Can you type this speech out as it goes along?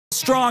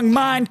strong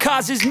mind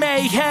causes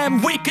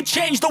mayhem. We could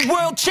change the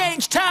world,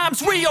 change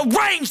times,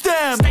 rearrange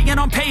them. Staying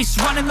on pace,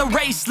 running the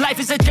race. Life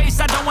is a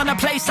chase, I don't want a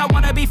place. I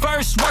wanna be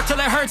first, work till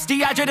it hurts.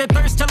 Dehydrated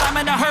thirst till I'm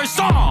in a hearse.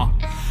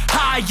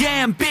 High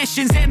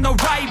ambitions and the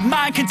right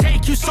mind can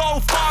take you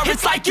so far.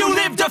 It's like you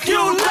lived a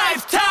few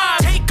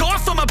lifetimes. Take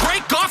off from a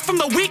break off from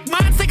the weak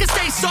minds. They can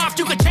stay soft.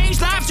 You can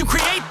change lives, you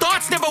create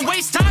thoughts, never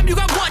waste time. You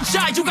got one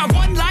shot, you got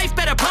one life.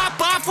 Better pop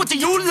off. What do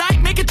you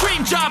like? Make a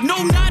dream job. No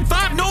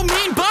 9-5, no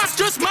mean boss.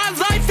 Just my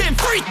life and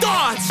free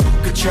thoughts.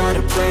 You could try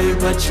to play,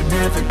 but you're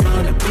never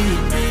gonna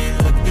beat me.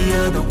 Look the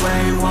other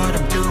way, what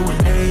I'm doing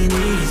ain't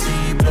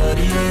easy.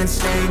 Bloody hands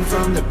stained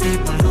from the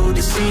people who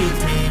deceive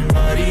me.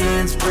 Muddy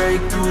hands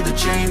break through the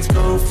chains,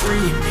 go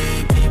free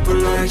me. People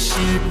like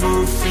sheep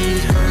move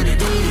feet, hurt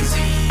it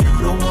easy.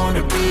 You don't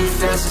wanna be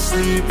fast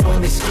asleep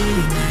when they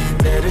scheming.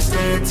 Better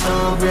stand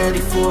tall, ready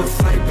for a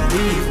fight,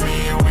 believe me.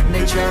 When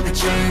they drag the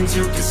chains,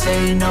 you can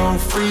say no,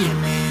 free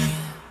me.